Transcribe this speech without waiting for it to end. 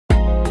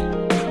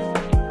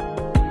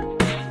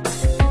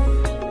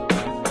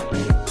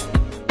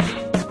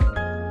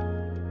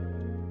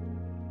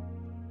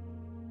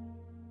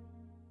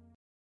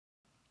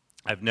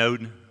I've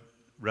known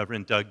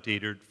Reverend Doug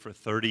Detert for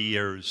 30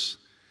 years.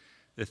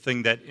 The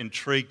thing that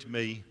intrigued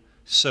me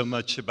so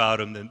much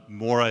about him, the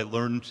more I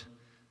learned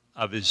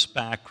of his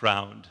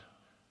background,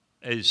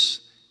 is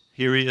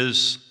here he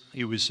is.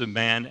 He was a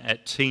man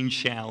at Teen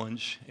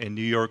Challenge in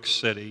New York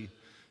City,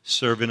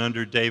 serving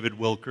under David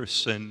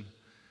Wilkerson,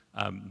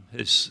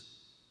 his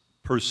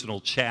personal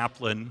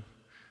chaplain,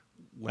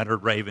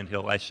 Leonard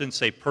Ravenhill. I shouldn't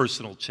say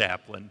personal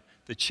chaplain,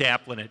 the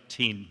chaplain at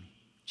Teen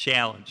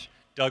Challenge.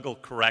 Doug will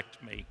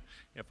correct me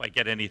if I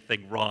get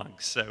anything wrong.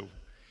 So,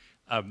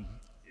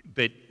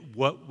 but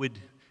what would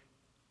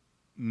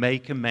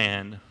make a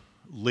man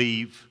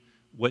leave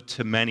what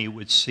to many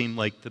would seem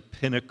like the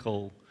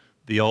pinnacle,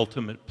 the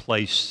ultimate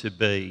place to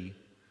be,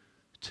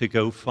 to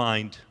go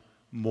find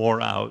more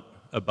out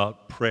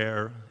about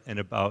prayer and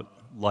about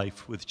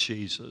life with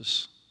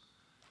Jesus?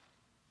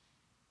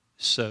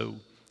 So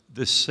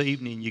this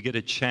evening you get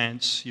a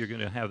chance, you're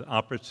going to have the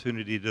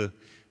opportunity to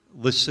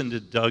listen to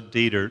Doug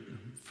Detert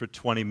for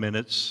 20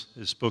 minutes.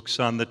 His book's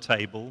on the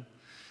table.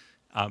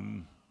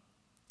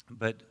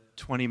 But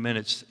 20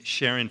 minutes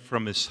sharing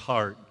from his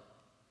heart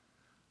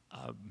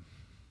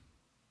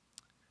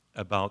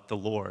about the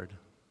Lord.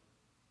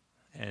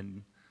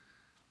 And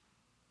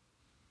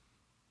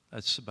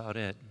that's about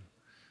it.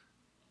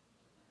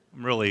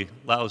 I'm really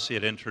lousy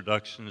at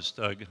introductions,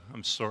 Doug.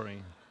 I'm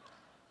sorry.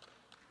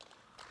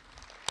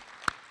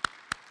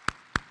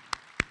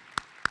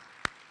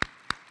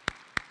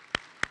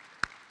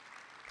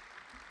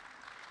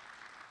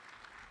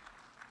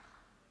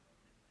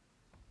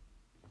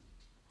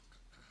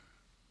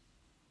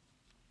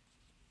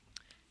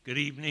 Good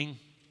evening.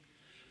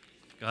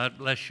 God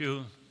bless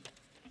you.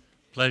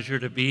 Pleasure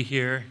to be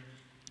here.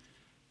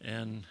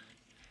 And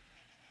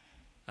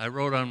I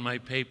wrote on my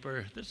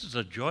paper, this is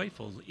a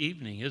joyful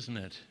evening, isn't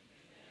it?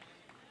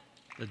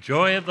 The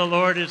joy of the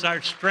Lord is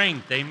our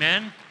strength.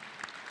 Amen?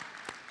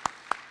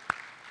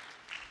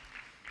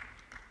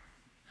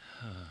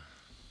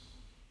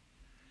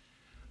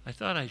 I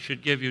thought I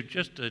should give you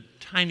just a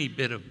tiny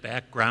bit of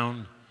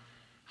background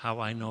how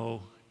I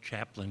know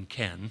Chaplain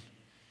Ken.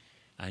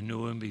 I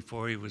knew him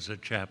before he was a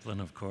chaplain,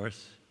 of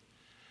course.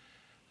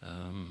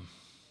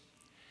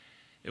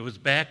 It was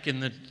back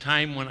in the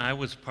time when I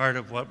was part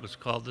of what was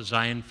called the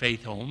Zion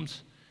Faith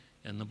Homes,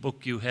 and the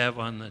book you have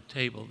on the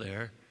table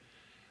there,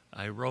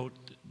 I wrote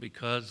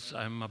because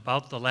I'm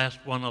about the last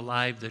one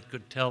alive that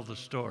could tell the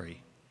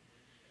story.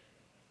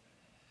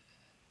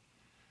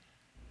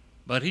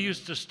 But he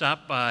used to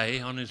stop by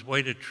on his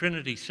way to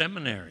Trinity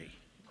Seminary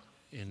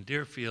in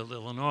Deerfield,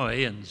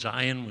 Illinois, and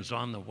Zion was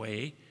on the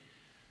way.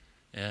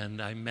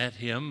 And I met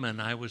him, and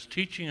I was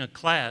teaching a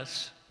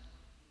class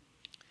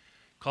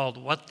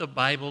called What the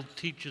Bible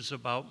Teaches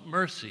About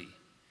Mercy,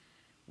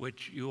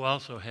 which you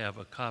also have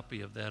a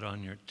copy of that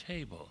on your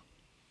table.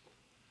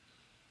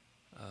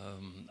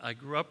 I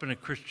grew up in a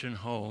Christian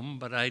home,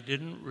 but I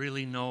didn't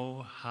really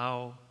know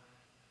how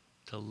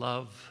to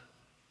love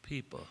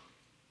people.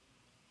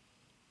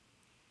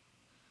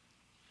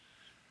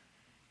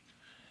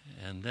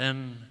 And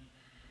then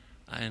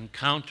I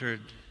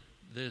encountered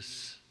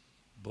this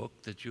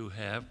book that you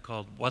have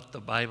called What the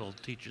Bible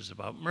Teaches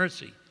About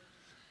Mercy.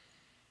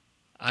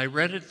 I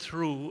read it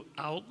through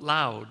out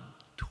loud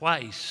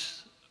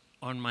twice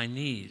on my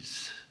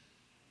knees.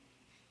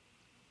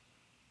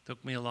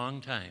 Took me a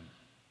long time,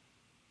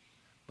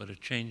 but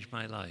it changed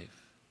my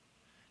life.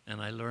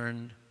 And I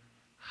learned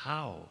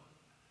how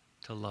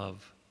to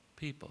love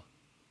people.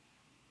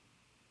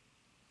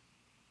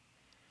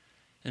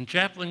 And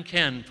Chaplain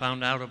Ken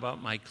found out about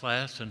my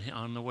class, and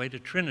on the way to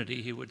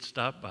Trinity, he would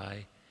stop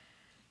by.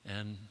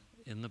 And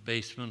in the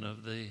basement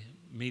of the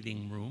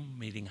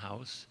meeting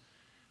house,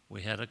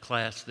 we had a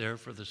class there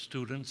for the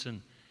students,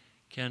 and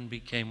Ken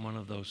became one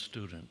of those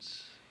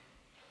students.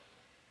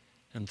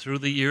 And through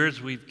the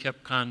years, we've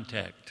kept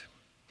contact.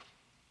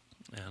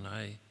 And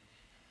I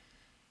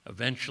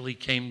eventually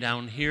came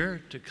down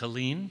here to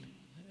Killeen,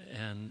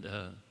 and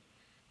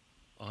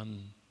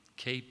on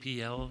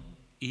KPLE-TV,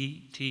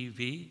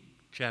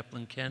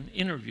 Chaplain Ken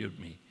interviewed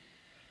me.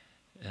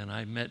 And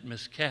I met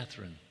Miss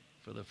Catherine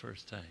for the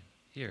first time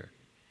here.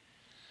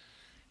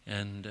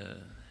 And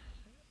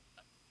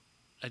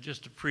I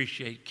just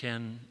appreciate,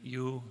 Ken,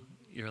 you,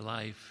 your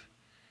life,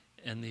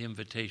 and the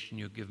invitation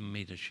you've given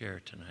me to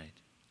share tonight.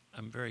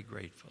 I'm very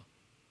grateful.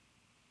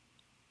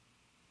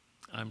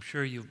 I'm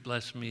sure you've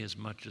blessed me as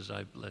much as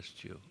I've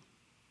blessed you.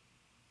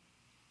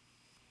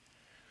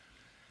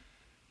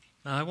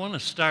 Now, I want to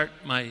start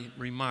my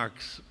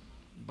remarks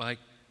by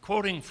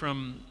quoting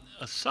from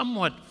a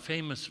somewhat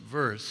famous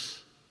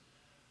verse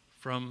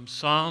from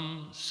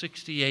Psalm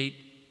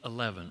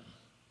 68:11.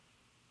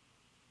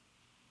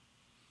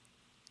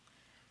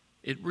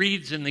 It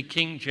reads in the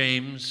King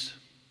James,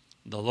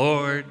 "The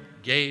Lord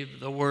gave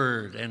the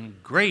word,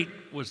 and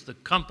great was the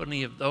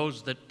company of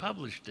those that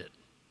published it."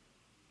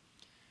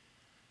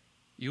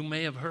 You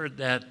may have heard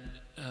that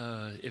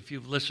if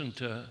you've listened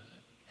to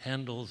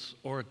Handel's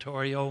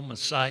oratorio,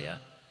 Messiah.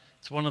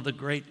 It's one of the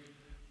great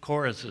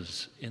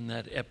choruses in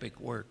that epic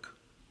work.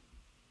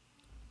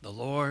 The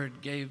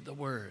Lord gave the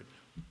word.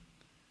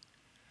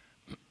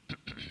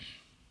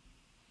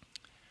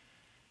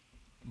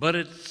 But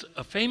it's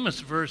a famous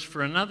verse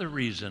for another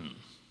reason.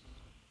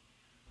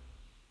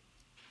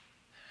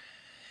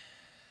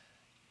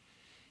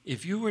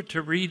 If you were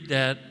to read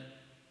that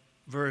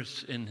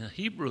verse in the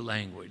Hebrew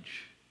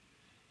language,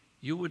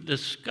 you would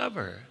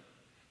discover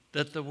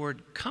that the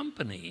word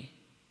company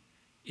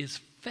is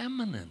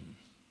feminine.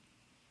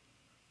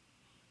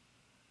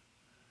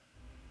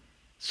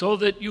 So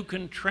that you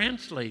can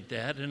translate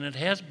that, and it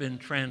has been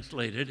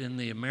translated in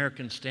the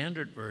American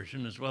Standard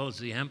Version as well as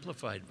the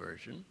Amplified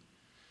Version,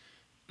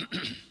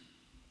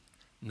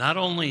 not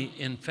only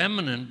in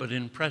feminine but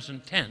in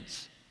present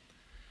tense.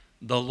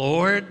 The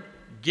Lord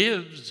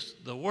gives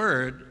the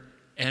word,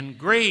 and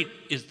great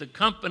is the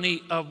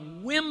company of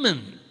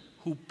women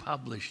who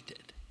published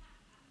it.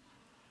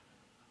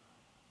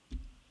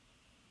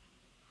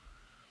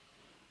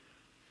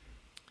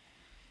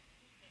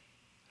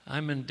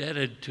 I'm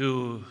indebted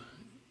to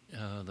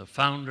the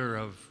founder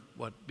of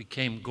what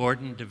became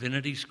Gordon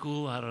Divinity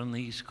School out on the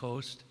East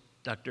Coast,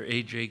 Dr.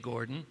 A.J.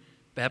 Gordon,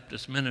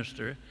 Baptist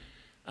minister.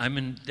 I'm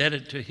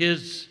indebted to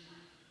his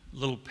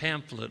little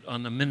pamphlet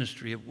on the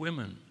ministry of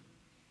women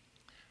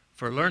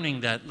for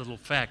learning that little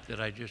fact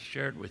that I just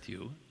shared with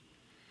you.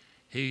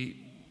 You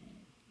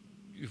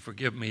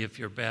forgive me if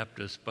you're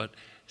Baptist, but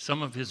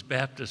some of his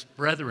Baptist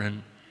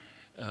brethren,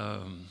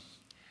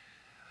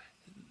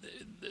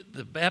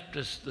 the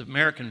Baptists, the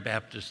American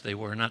Baptists they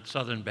were, not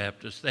Southern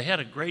Baptists, they had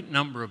a great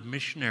number of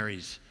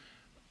missionaries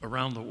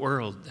around the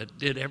world that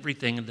did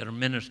everything that a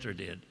minister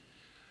did.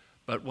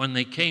 But when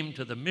they came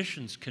to the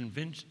missions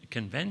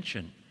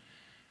convention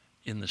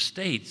in the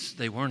States,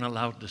 they weren't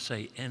allowed to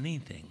say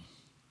anything.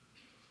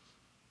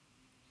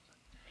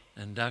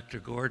 And Dr.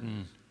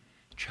 Gordon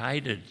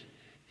chided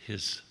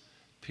his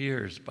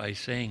peers by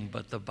saying,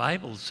 but the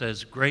Bible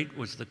says great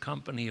was the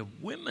company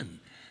of women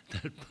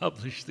that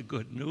published the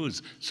good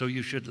news, so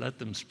you should let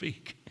them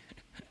speak.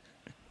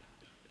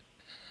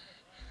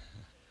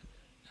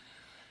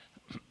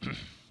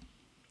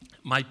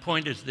 My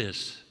point is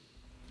this.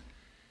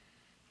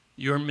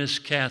 Your Miss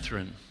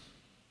Catherine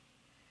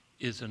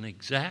is an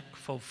exact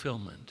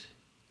fulfillment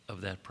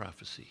of that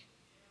prophecy.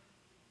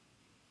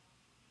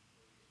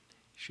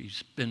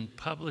 She's been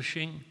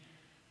publishing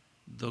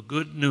the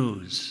good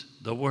news,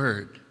 the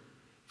word,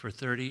 for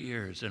 30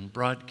 years and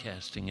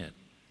broadcasting it.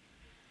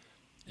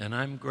 And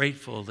I'm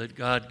grateful that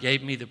God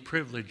gave me the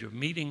privilege of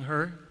meeting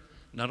her,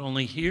 not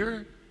only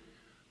here,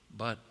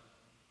 but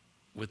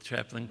with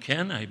Chaplain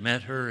Ken. I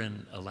met her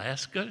in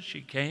Alaska.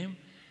 She came,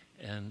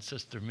 and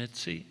Sister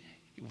Mitzi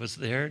was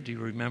there. Do you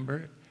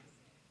remember?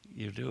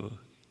 You do.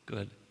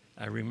 Good.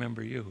 I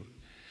remember you.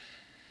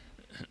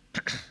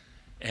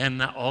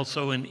 And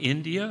also in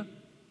India,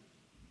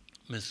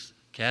 Miss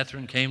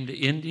Catherine came to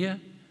India,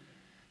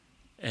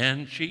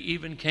 and she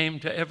even came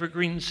to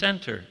Evergreen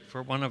Center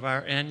for one of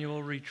our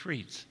annual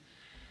retreats.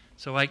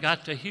 So I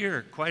got to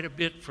hear quite a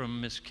bit from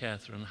Miss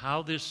Catherine,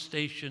 how this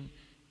station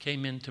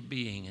came into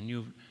being.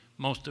 And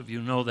most of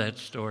you know that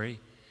story,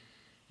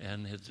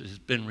 and it has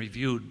been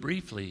reviewed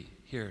briefly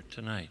here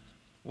tonight.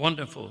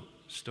 Wonderful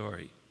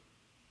story.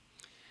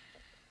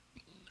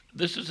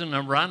 This is an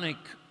ironic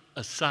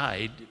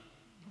aside,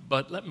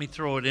 but let me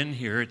throw it in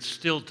here. It's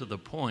still to the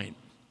point.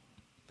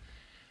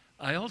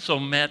 I also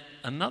met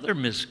another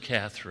Miss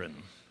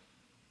Catherine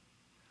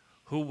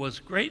who was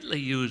greatly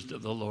used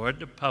of the Lord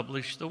to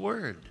publish the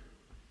word,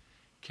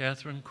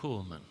 Catherine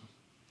Kuhlman.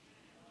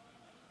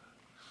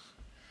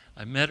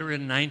 I met her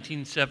in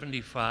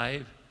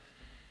 1975.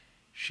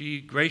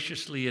 She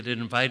graciously had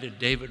invited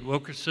David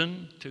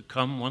Wilkerson to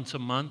come once a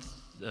month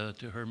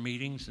to her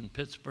meetings in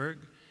Pittsburgh.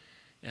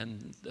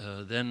 And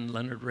then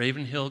Leonard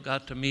Ravenhill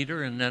got to meet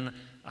her, and then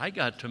I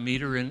got to meet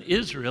her in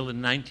Israel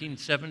in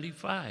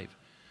 1975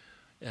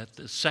 at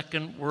the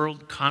Second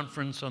World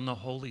Conference on the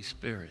Holy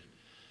Spirit,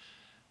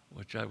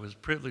 which I was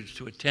privileged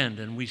to attend,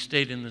 and we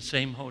stayed in the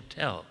same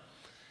hotel.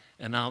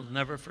 And I'll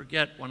never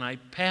forget when I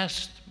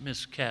passed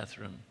Miss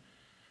Catherine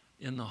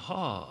in the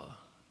hall,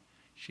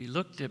 she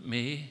looked at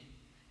me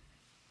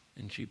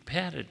and she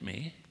patted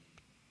me.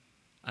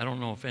 I don't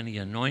know if any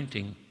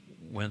anointing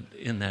went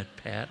in that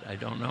pat, I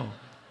don't know.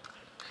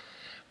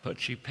 But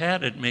she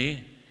patted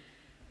me,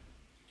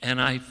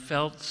 and I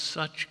felt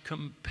such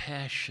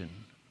compassion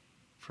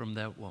from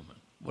that woman.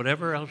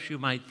 Whatever else you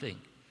might think,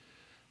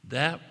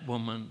 that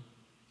woman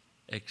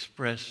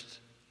expressed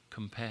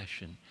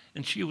compassion.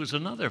 And she was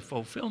another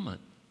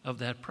fulfillment of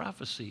that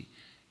prophecy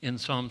in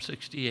Psalm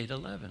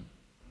 68:11.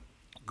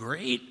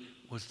 Great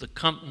was the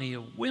company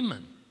of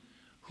women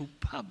who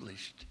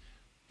published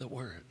the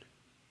word.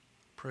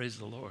 Praise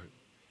the Lord.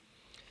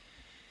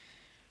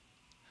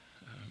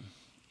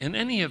 In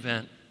any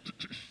event,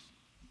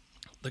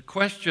 the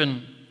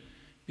question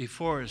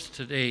before us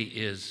today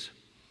is,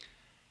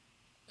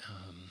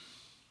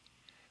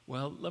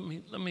 well, let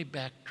me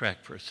backtrack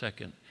for a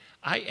second.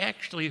 I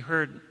actually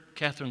heard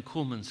Catherine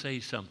Kuhlman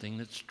say something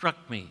that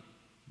struck me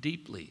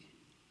deeply.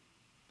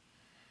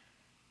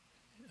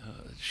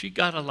 She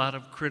got a lot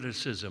of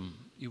criticism,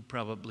 you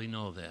probably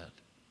know that,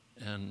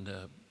 and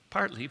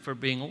partly for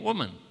being a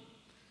woman.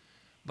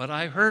 But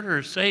I heard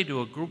her say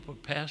to a group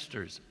of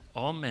pastors,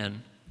 all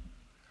men,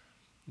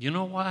 you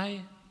know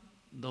why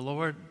the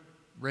Lord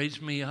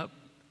raised me up?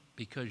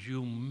 Because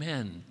you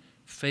men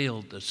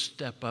failed to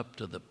step up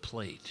to the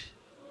plate.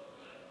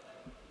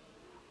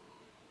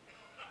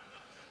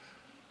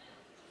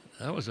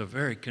 That was a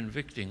very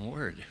convicting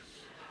word.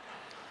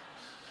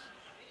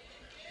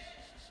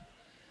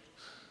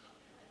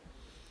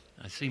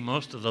 I see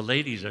most of the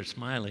ladies are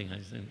smiling. I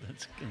think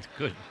that's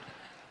good.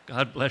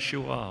 God bless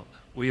you all.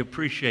 We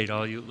appreciate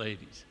all you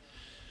ladies.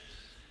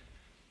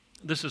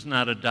 This is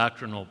not a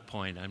doctrinal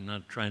point. I'm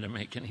not trying to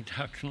make any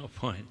doctrinal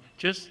point.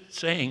 Just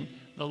saying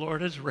the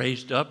Lord has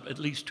raised up at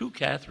least 2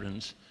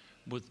 Catherines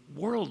with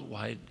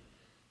worldwide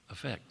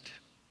effect.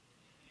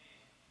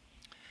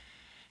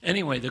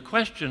 Anyway, the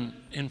question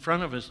in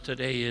front of us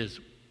today is,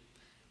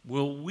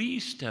 will we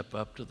step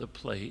up to the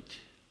plate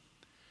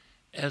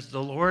as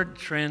the Lord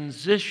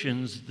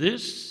transitions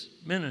this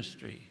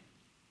ministry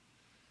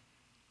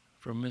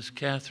from Miss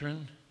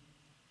Catherine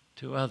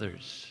to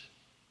others,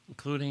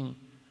 including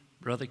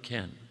Brother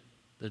Ken,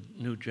 the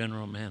new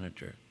general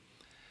manager?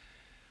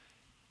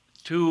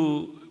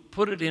 To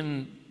put it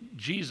in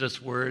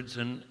Jesus' words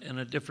and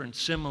a different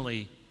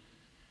simile,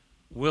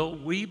 will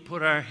we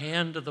put our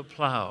hand to the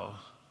plow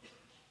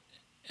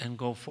and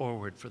go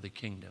forward for the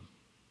kingdom?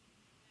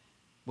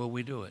 Will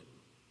we do it?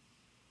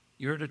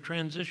 You're at a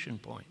transition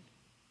point.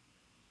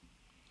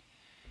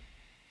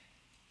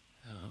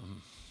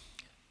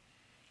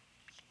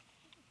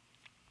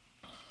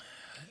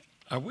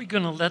 Are we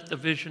going to let the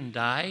vision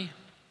die?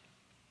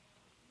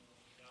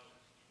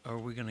 Or are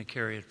we going to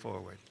carry it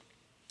forward?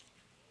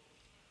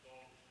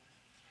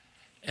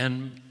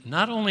 And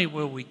not only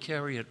will we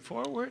carry it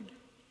forward,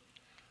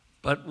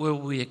 but will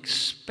we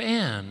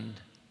expand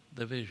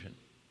the vision?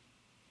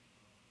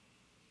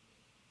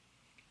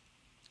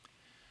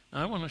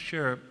 Now, I want to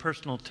share a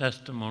personal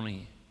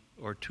testimony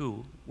or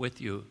two with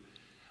you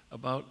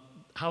about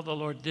how the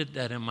Lord did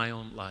that in my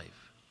own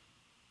life.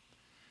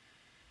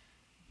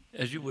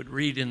 As you would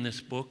read in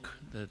this book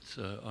that's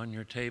on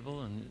your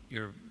table, and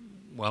you're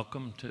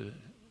welcome to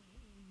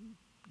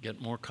get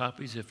more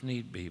copies if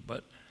need be,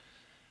 but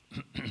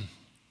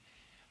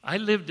I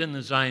lived in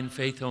the Zion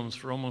Faith Homes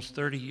for almost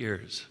 30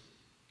 years.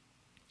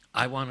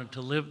 I wanted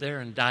to live there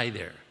and die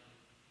there.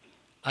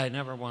 I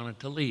never wanted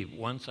to leave.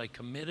 Once I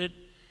committed,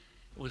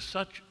 it was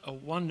such a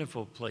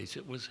wonderful place.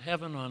 It was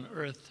heaven on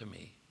earth to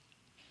me.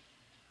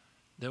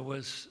 There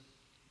was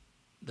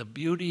the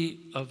beauty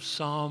of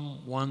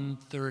Psalm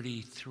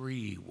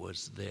 133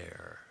 was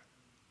there.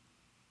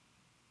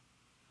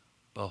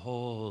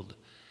 Behold,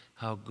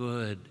 how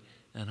good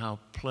and how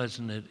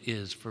pleasant it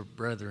is for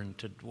brethren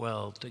to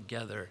dwell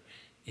together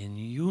in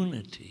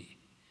unity.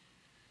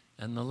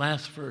 And the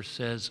last verse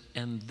says,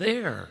 and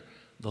there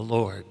the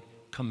Lord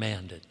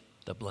commanded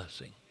the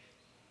blessing,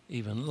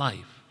 even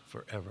life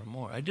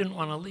forevermore. I didn't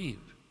want to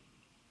leave.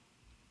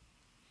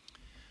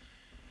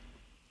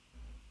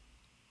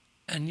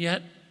 And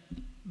yet,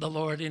 the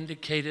Lord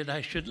indicated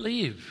I should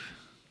leave.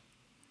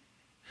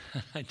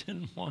 I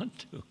didn't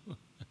want to.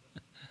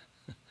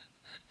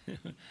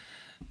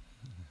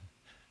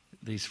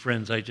 These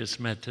friends I just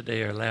met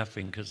today are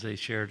laughing because they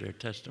shared their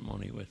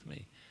testimony with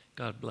me.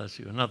 God bless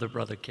you. Another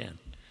brother, Ken,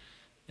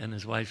 and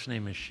his wife's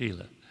name is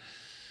Sheila.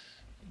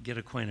 Get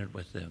acquainted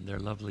with them. They're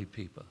lovely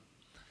people.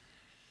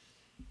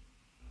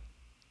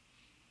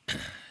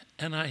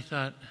 And I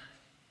thought,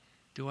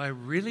 do I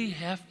really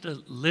have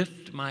to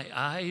lift my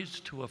eyes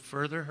to a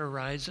further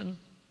horizon?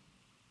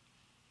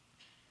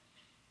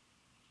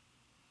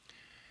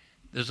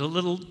 There's a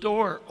little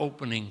door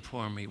opening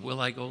for me. Will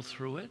I go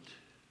through it?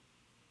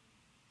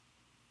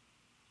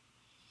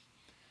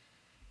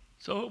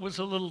 So it was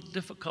a little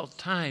difficult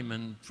time,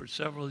 and for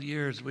several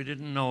years we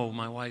didn't know,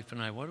 my wife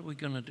and I, what are we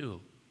going to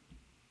do?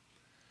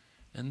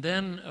 And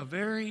then a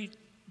very,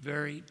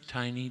 very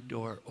tiny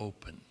door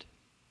opened.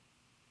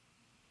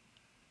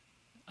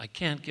 I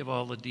can't give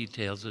all the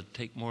details. It'd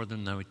take more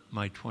than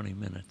my 20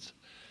 minutes.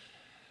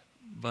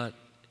 But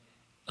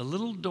a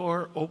little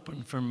door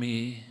opened for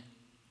me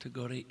to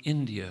go to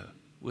India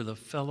with a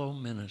fellow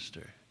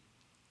minister.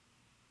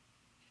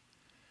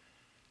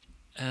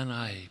 And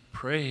I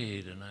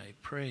prayed and I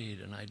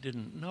prayed, and I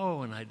didn't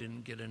know, and I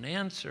didn't get an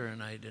answer,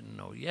 and I didn't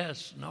know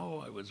yes,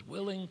 no, I was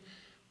willing,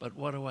 but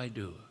what do I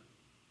do?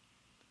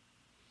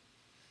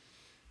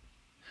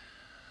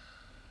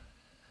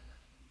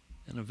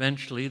 And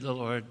eventually the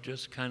Lord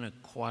just kind of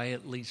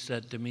quietly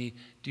said to me,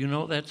 do you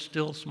know that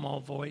still small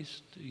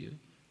voice to you?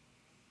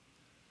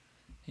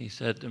 He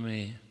said to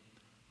me,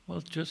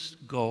 well,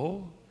 just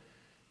go,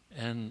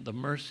 and the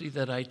mercy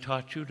that I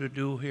taught you to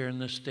do here in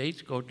the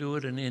States, go do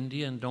it in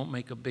India and don't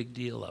make a big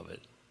deal of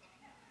it.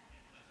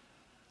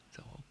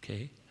 So,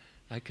 okay,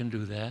 I can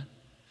do that.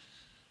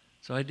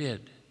 So I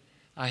did.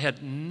 I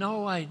had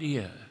no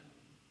idea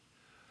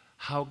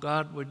how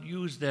God would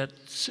use that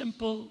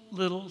simple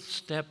little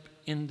step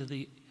into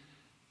the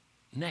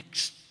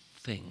next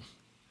thing,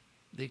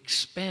 the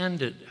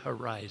expanded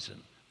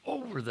horizon,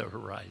 over the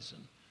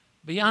horizon,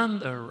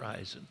 beyond the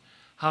horizon,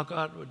 how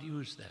God would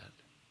use that.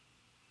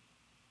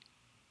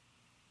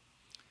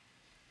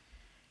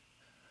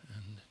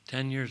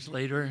 10 years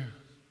later,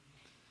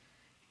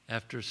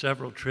 after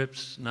several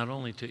trips, not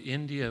only to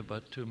India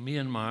but to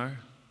Myanmar,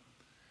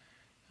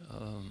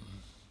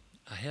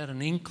 I had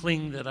an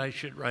inkling that I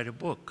should write a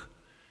book.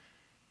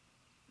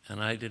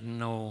 And I didn't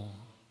know,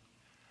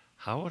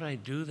 how would I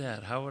do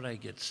that? How would I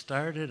get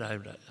started?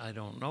 I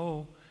don't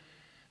know.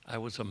 I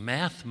was a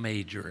math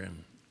major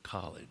in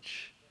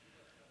college.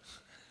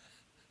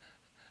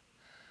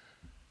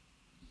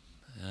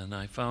 And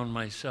I found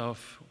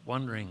myself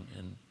wondering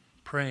and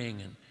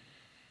praying. And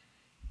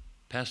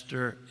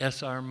Pastor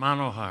S.R.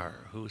 Manohar,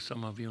 who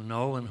some of you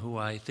know and who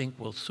I think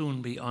will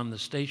soon be on the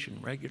station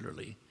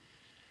regularly,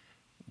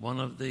 one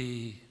of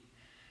the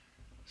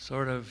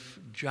sort of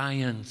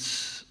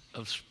giants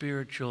of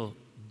spiritual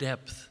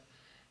depth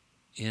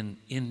in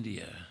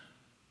India.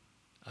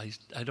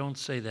 I don't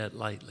say that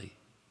lightly.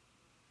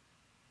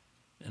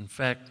 In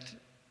fact,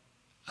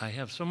 I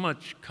have so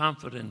much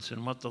confidence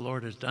in what the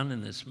Lord has done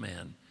in this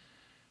man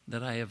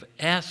that I have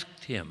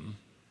asked him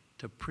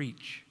to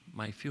preach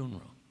my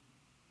funeral,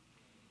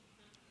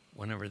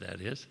 whenever that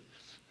is.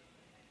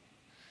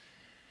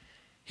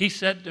 He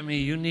said to me,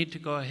 you need to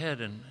go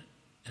ahead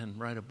and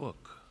write a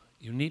book.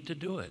 You need to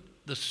do it.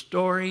 The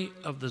story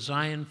of the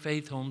Zion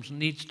Faith Homes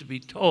needs to be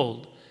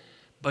told,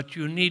 but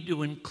you need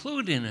to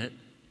include in it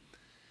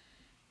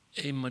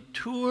a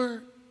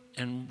mature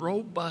and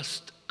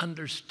robust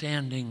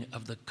understanding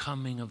of the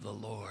coming of the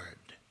Lord.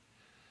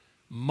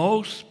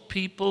 Most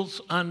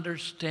people's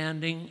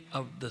understanding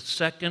of the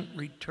second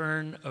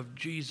return of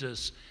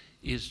Jesus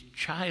is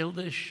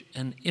childish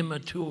and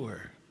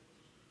immature.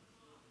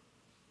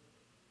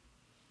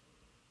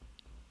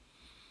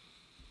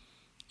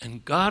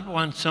 And God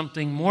wants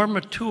something more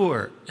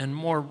mature and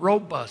more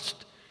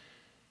robust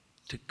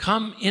to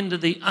come into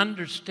the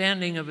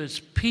understanding of his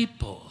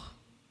people,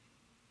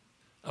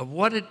 of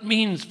what it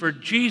means for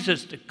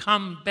Jesus to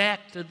come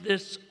back to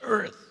this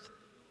earth.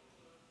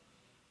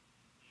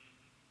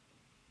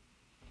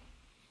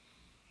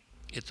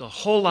 It's a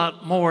whole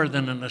lot more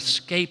than an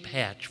escape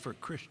hatch for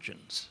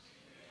Christians.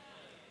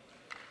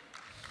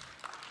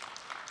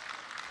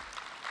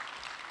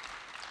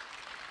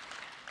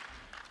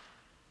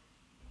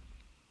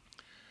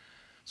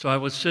 So I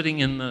was sitting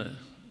in the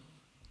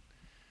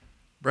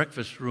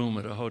breakfast room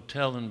at a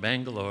hotel in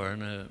Bangalore,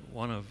 and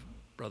one of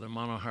Brother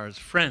Manohar's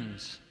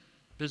friends,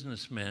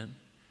 businessmen,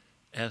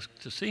 asked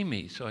to see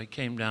me. So I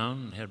came down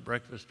and had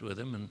breakfast with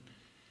him, and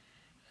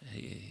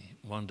he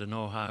wanted to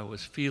know how I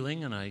was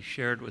feeling, and I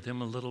shared with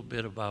him a little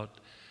bit about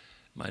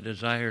my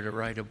desire to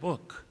write a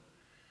book.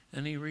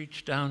 And he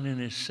reached down in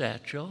his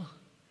satchel,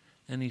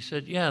 and he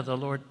said, yeah, the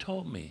Lord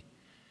told me.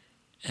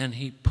 And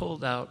he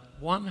pulled out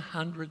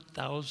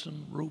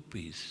 100,000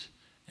 rupees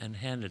and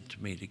handed it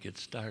to me to get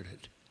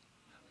started.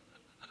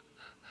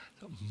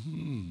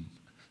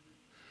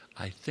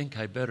 I think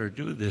I better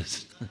do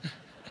this.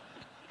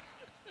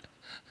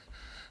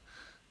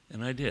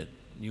 And I did.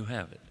 You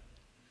have it.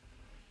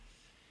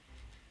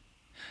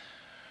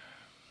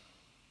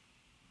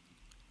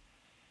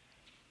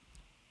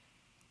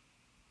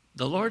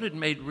 The Lord had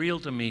made real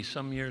to me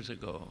some years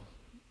ago,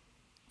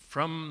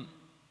 from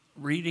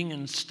reading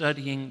and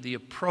studying the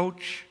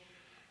approach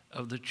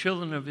of the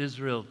children of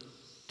Israel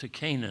to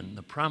Canaan,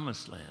 the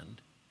promised land,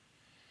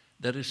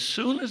 that as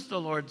soon as the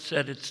Lord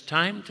said it's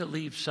time to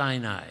leave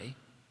Sinai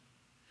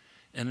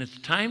and it's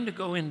time to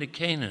go into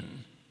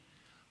Canaan,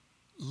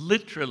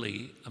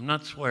 literally, I'm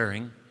not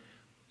swearing,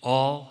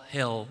 all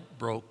hell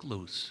broke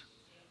loose.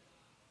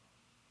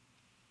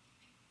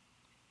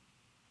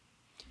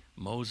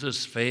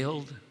 Moses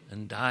failed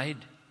and died.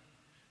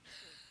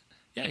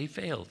 Yeah, he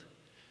failed.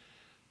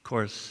 Of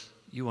course,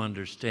 you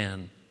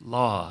understand,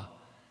 law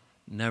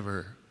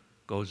never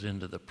goes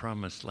into the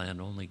promised land,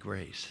 only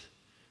grace.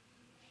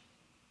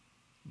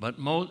 But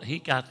he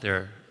got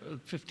there,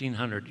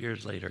 1,500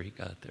 years later he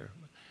got there,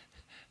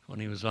 when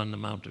he was on the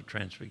Mount of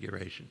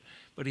Transfiguration.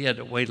 But he had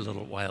to wait a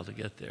little while to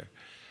get there.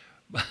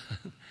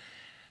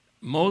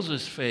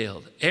 Moses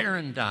failed.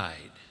 Aaron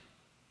died.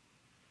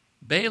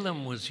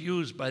 Balaam was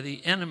used by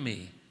the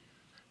enemy.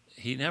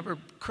 He never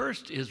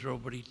cursed Israel,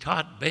 but he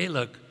taught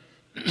Balak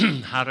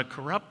how to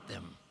corrupt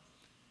them.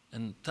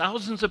 And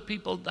thousands of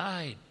people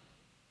died.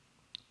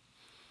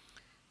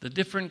 The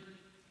different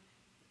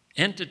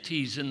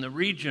entities in the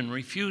region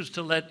refused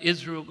to let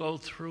Israel go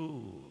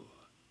through.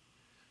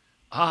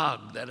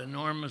 Og, that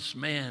enormous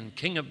man,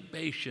 king of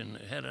Bashan,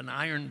 had an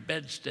iron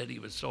bedstead. He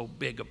was so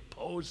big,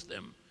 opposed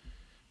them.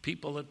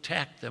 People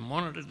attacked them,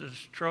 wanted to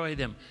destroy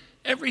them.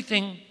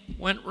 Everything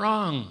went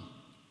wrong.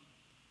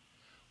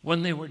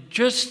 When they were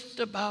just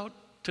about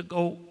to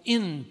go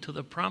into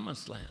the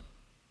promised land.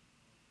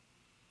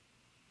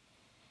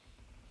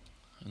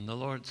 And the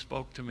Lord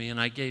spoke to me, and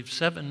I gave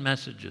 7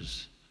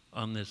 messages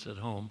on this at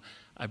home.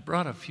 I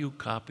brought a few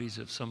copies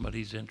if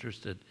somebody's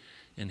interested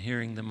in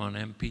hearing them on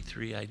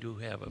MP3. I do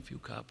have a few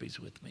copies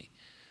with me.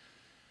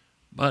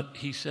 But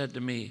he said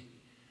to me,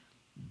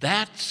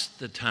 that's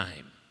the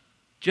time,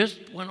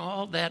 just when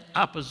all that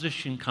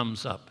opposition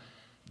comes up,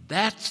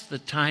 that's the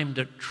time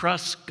to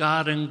trust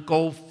God and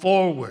go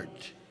forward.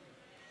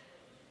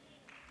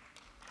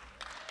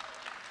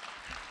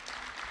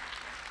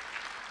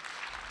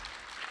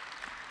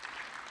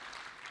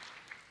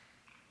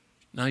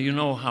 Now you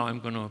know how I'm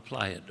going to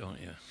apply it, don't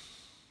you?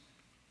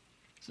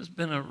 This has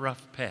been a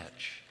rough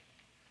patch.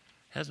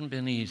 Hasn't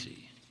been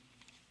easy.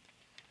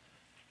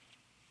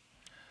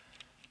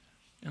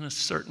 In a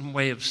certain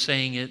way of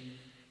saying it,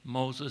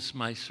 Moses,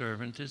 my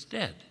servant, is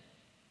dead.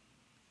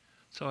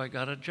 So I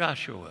got a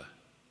Joshua.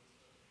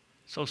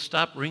 So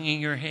stop wringing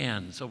your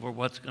hands over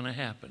what's going to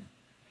happen.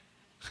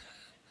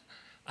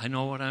 I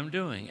know what I'm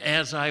doing.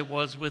 As I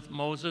was with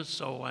Moses,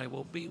 so I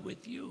will be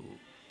with you.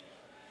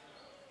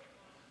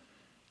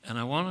 And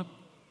I want to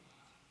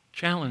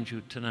challenge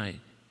you tonight.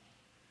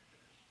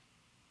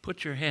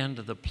 Put your hand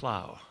to the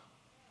plow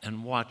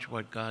and watch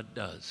what God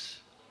does.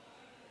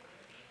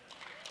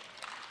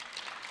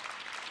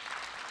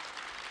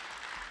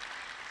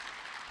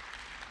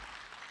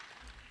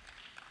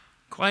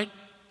 Quite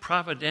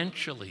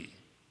providentially,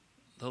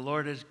 the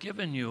Lord has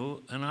given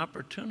you an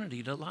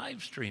opportunity to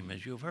live stream,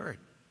 as you've heard.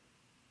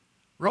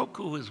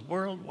 Roku is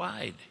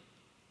worldwide.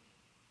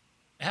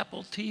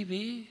 Apple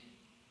TV.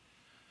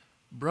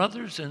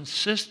 Brothers and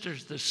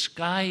sisters, the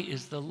sky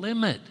is the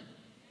limit.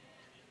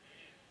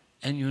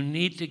 And you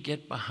need to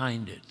get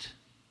behind it.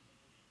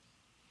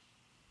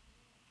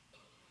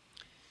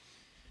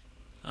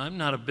 I'm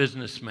not a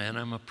businessman,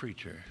 I'm a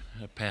preacher,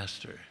 a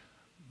pastor.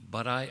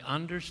 But I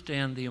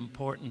understand the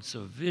importance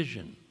of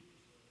vision.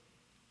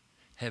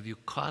 Have you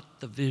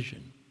caught the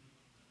vision?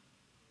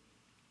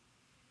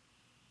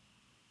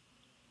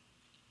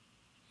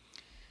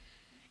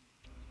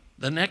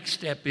 The next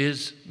step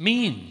is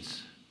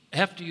means.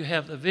 After you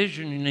have the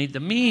vision, you need the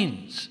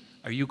means.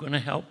 Are you going to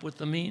help with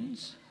the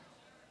means?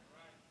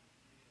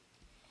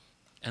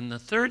 And the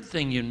third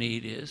thing you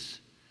need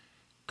is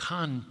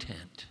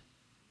content.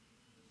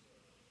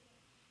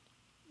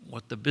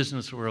 What the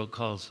business world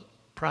calls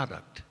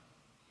product.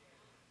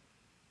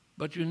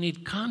 But you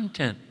need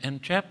content.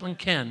 And Chaplain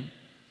Ken,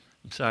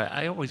 I'm sorry,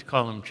 I always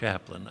call him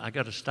Chaplain. I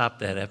got to stop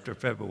that after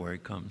February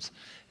comes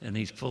and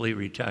he's fully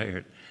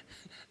retired.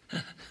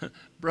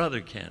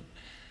 Brother Ken,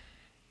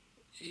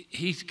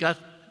 he's got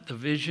the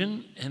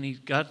vision and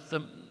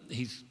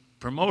he's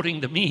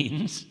promoting the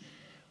means,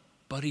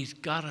 but he's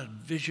got a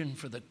vision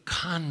for the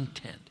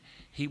content.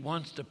 He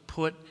wants to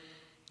put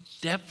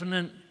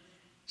definite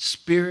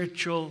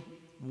spiritual,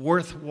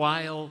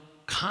 worthwhile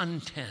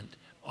content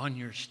on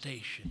your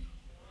station.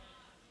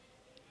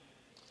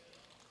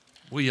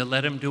 Will you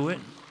let him do it?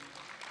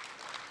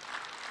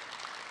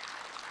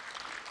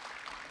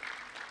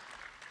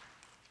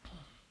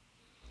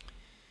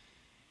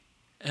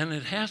 And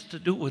it has to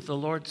do with the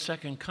Lord's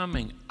second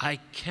coming. I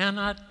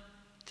cannot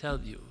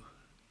tell you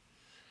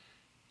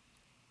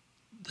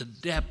the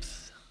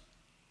depth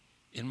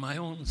in my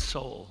own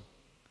soul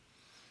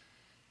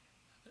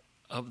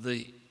of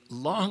the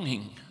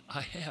longing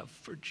I have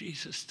for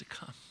Jesus to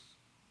come.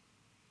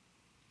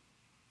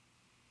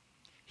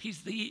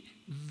 He's the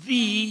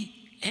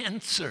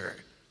answer.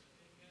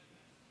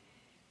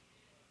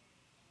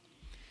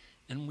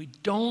 And we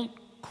don't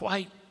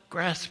quite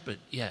grasp it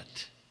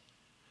yet.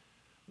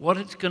 What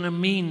it's going to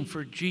mean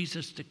for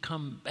Jesus to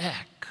come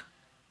back.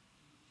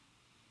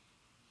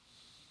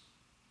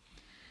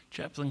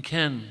 Chaplain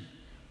Ken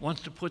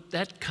wants to put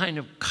that kind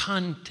of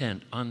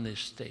content on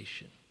this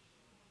station.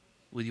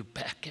 Will you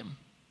back him?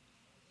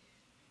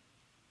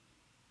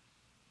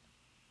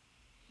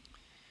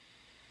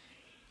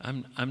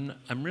 I'm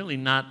really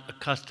not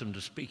accustomed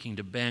to speaking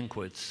to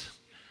banquets.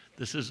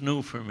 This is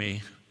new for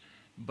me.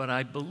 But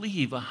I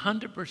believe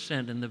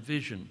 100% in the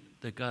vision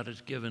that God has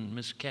given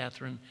Miss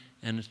Catherine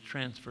and has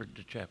transferred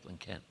to Chaplain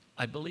Ken.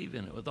 I believe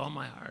in it with all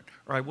my heart,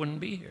 or I wouldn't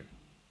be here.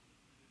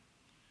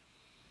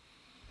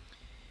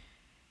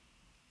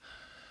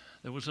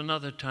 There was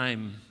another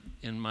time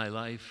in my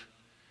life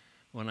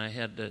when I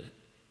had to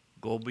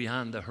go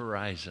beyond the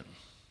horizon.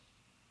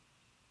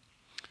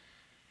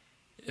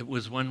 It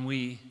was when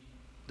we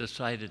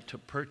decided to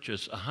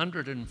purchase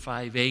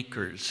 105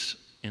 acres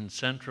in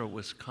central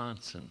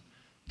Wisconsin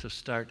to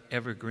start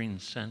Evergreen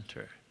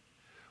Center.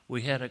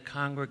 We had a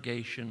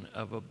congregation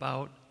of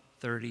about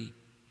 30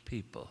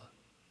 people.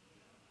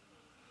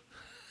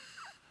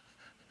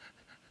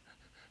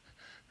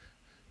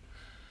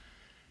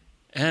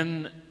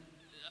 And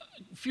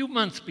a few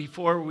months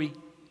before we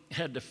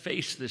had to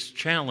face this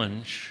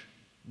challenge,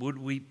 would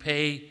we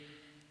pay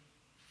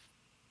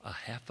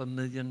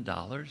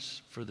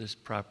 $500,000 for this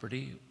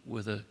property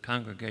with a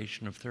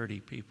congregation of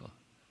 30 people?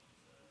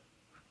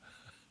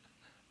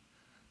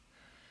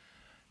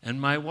 And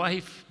my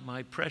wife,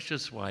 my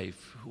precious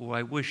wife, who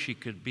I wish she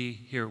could be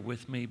here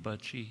with me,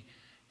 but she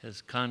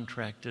has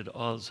contracted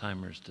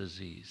Alzheimer's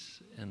disease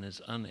and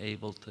is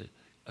unable to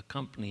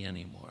accompany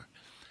anymore.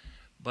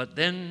 But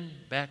then,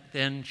 back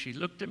then, she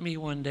looked at me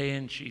one day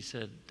and she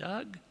said,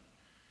 "Doug,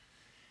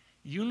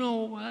 you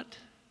know what?"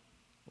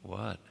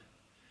 "What?"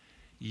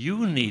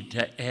 "You need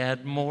to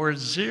add more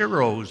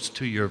zeros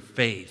to your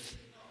faith."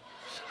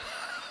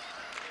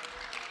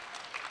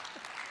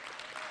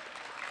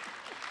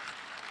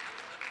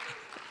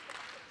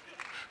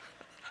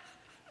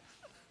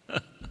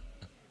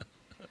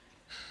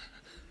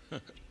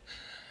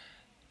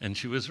 And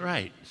she was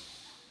right.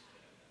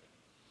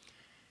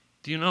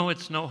 Do you know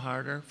it's no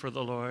harder for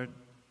the Lord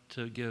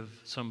to give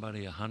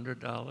somebody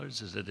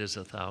 $100 as it is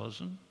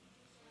 1,000?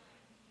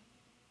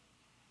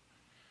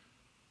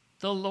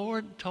 The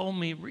Lord told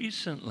me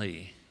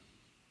recently,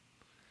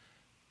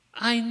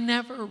 I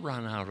never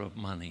run out of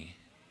money.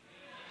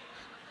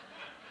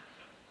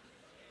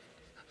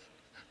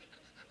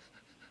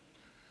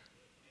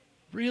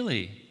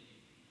 Really?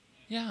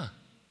 Yeah,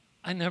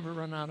 I never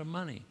run out of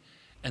money.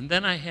 And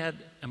then I had,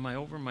 am I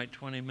over my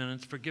 20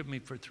 minutes? Forgive me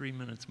for 3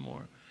 minutes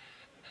more.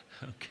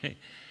 Okay.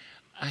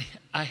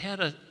 I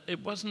had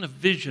it wasn't a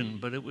vision,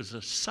 but it was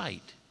a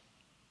sight.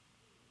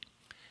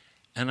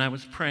 And I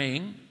was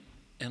praying,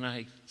 and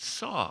I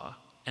saw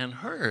and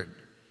heard,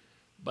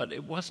 but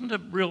it wasn't a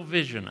real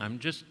vision. I'm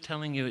just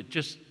telling you, it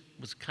just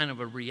was kind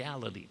of a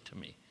reality to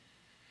me.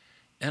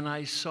 And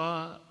I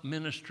saw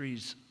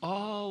ministries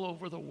all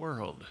over the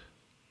world.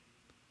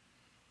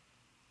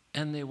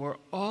 And they were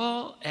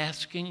all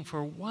asking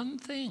for one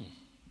thing: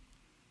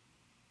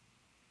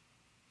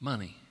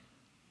 money.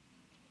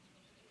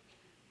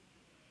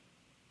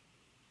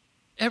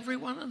 Every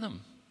one of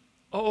them.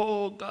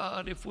 Oh,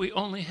 God, if we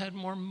only had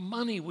more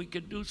money, we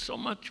could do so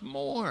much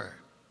more.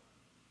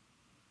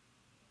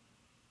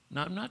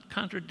 Now, I'm not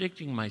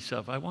contradicting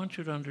myself. I want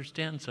you to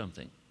understand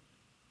something.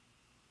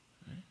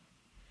 Right?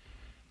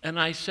 And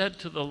I said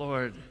to the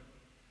Lord,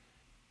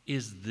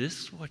 is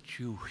this what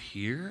you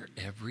hear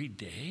every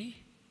day?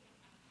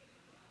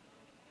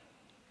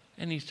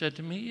 And he said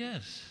to me,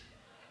 yes.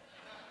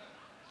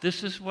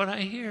 This is what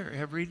I hear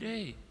every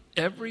day.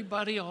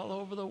 Everybody all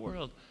over the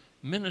world,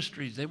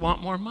 ministries, they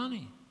want more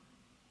money.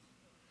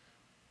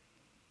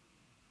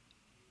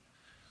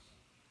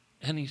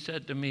 And he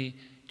said to me,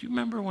 do you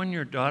remember when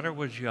your daughter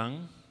was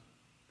young?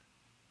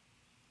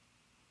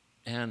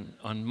 And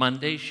on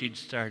Monday, she'd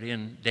start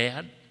in,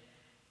 Dad,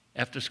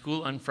 after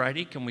school on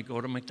Friday, can we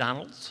go to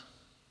McDonald's?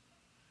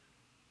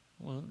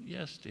 Well,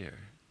 yes, dear.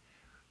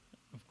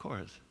 Of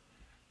course.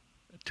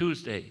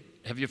 Tuesday,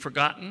 have you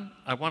forgotten?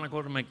 I want to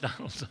go to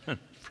McDonald's on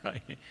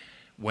Friday.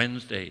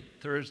 Wednesday,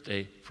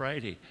 Thursday,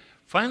 Friday.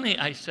 Finally,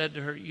 I said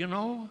to her, you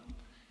know,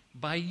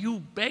 by you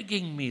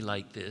begging me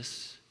like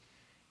this,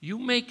 you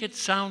make it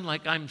sound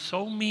like I'm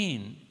so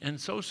mean and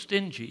so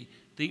stingy.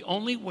 The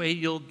only way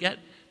you'll get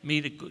me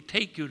to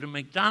take you to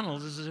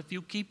McDonald's is if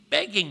you keep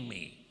begging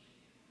me.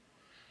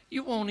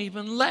 You won't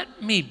even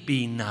let me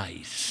be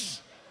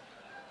nice.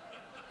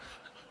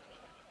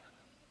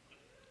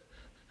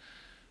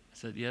 I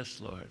said, yes,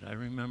 Lord, I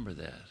remember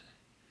that.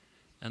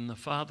 And the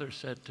Father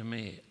said to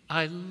me,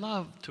 I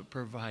love to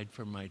provide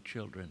for my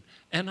children,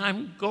 and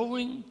I'm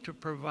going to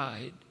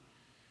provide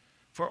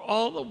for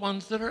all the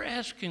ones that are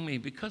asking me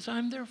because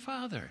I'm their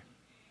Father.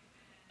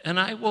 And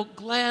I will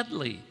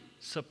gladly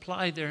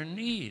supply their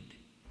need.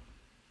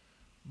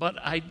 But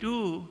I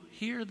do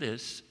hear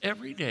this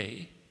every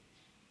day,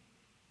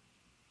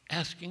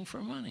 asking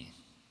for money.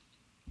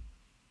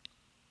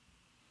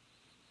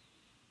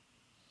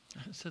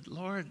 I said,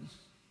 Lord,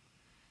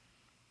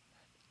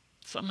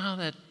 somehow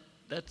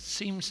that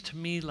seems to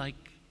me like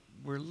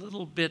we're a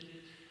little bit,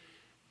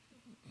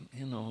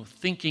 you know,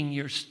 thinking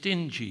you're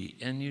stingy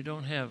and you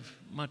don't have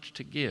much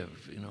to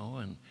give, you know,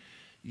 and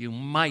you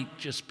might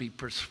just be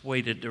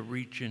persuaded to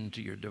reach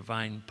into your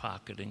divine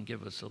pocket and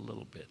give us a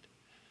little bit.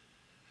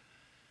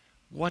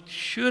 What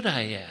should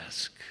I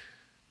ask?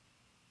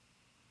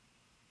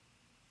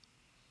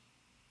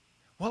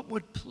 What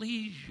would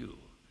please you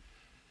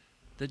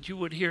that you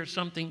would hear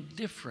something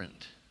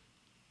different?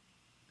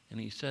 And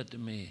he said to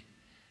me,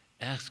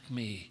 ask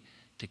me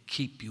to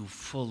keep you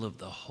full of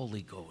the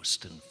Holy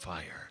Ghost and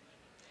fire.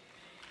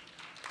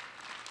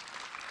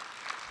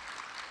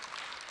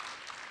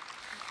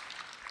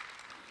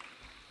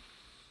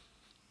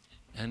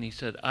 And he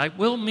said, I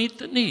will meet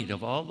the need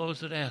of all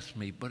those that ask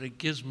me, but it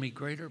gives me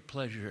greater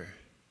pleasure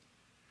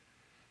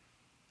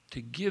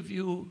to give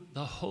you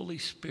the Holy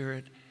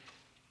Spirit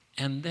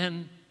and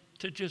then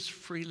to just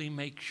freely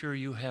make sure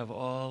you have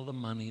all the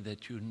money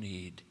that you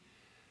need,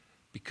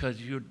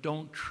 because you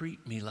don't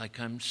treat me like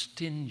I'm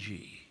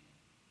stingy.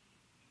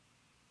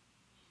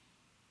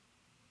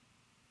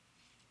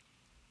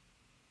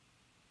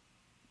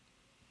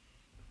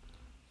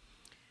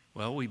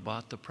 Well, we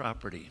bought the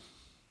property.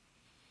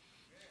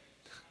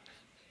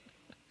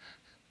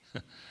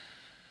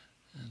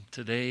 And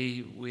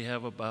today we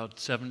have about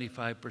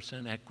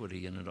 75%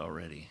 equity in it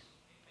already.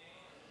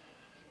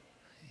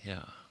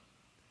 Yeah.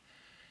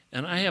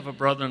 And I have a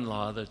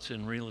brother-in-law that's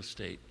in real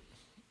estate,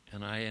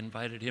 and I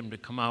invited him to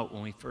come out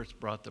when we first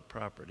bought the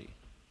property.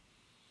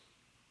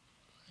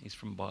 He's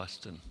from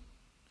Boston,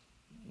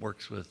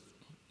 works with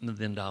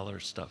million-dollar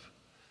stuff.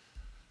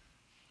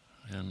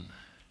 And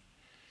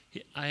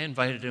I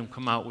invited him to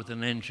come out with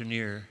an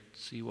engineer to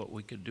see what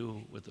we could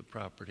do with the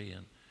property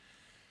and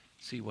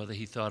see whether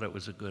he thought it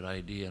was a good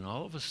idea. And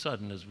all of a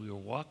sudden, as we were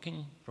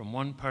walking from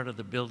one part of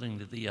the building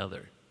to the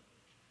other,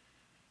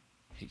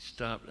 he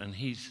stopped, and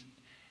he's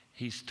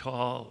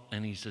tall,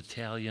 and he's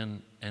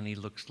Italian, and he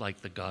looks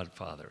like the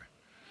Godfather.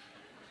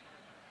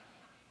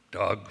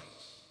 Doug,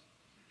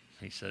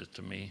 he says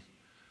to me,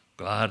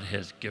 God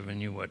has given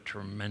you a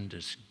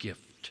tremendous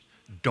gift.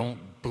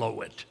 Don't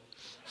blow it.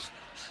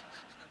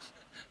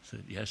 I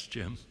said, yes,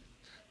 Jim.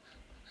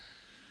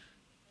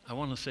 I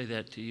want to say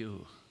that to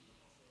you.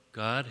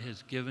 God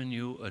has given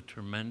you a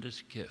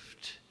tremendous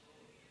gift.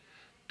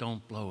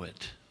 Don't blow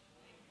it.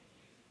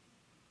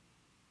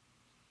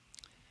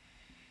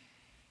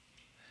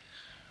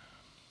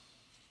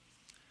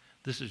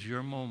 This is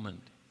your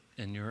moment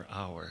and your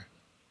hour.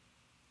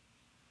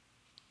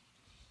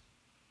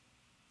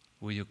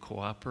 Will you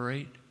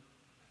cooperate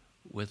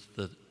with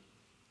the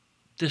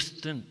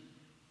distant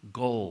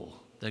goal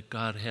that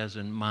God has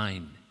in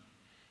mind,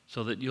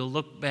 so that you'll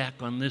look back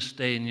on this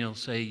day and you'll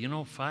say,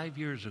 5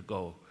 years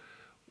ago,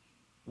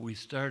 we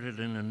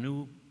started in a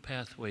new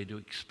pathway to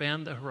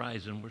expand the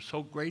horizon. We're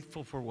so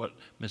grateful for what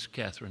Miss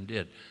Catherine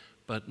did.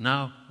 But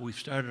now we've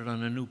started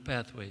on a new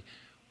pathway.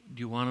 Do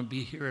you want to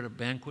be here at a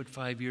banquet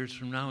 5 years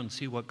from now and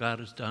see what God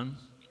has done?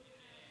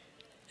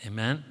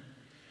 Amen?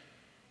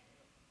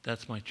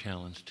 That's my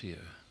challenge to you.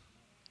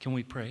 Can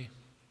we pray?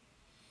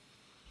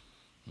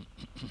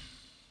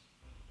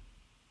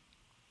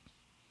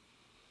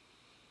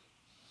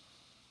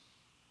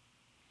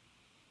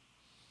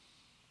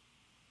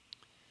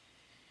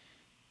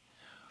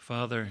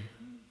 Father,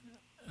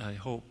 I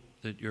hope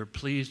that you're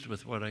pleased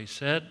with what I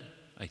said.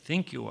 I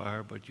think you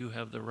are, but you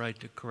have the right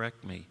to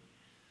correct me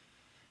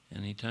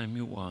anytime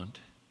you want.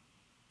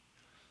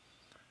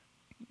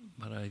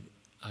 But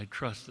I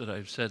trust that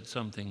I've said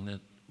something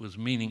that was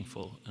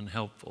meaningful and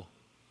helpful.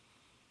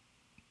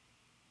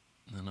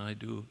 And I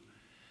do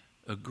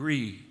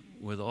agree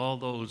with all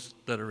those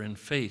that are in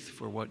faith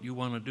for what you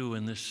want to do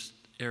in this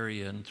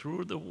area and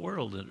through the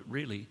world.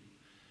 Really,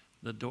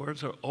 the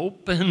doors are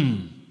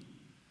open.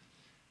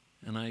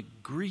 And I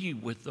agree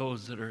with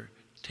those that are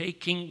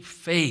taking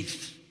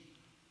faith.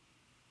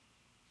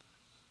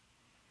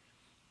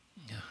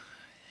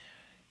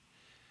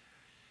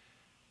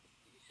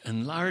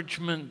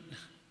 Enlargement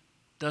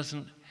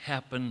doesn't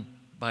happen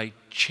by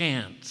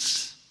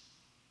chance,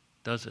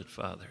 does it,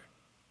 Father?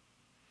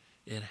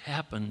 It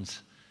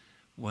happens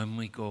when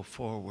we go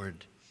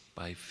forward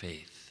by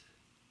faith.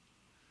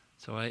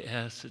 So I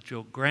ask that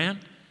you'll grant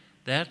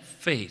that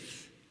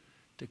faith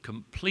to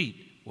complete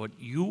what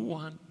you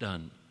want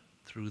done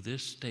through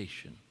this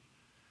station,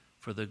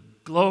 for the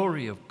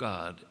glory of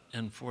God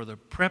and for the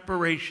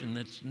preparation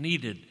that's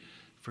needed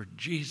for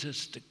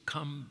Jesus to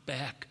come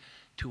back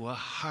to a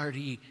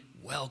hearty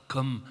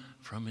welcome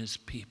from his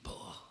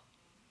people.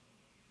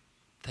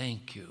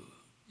 Thank you.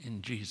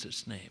 In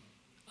Jesus' name,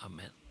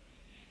 amen.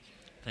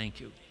 Thank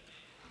you.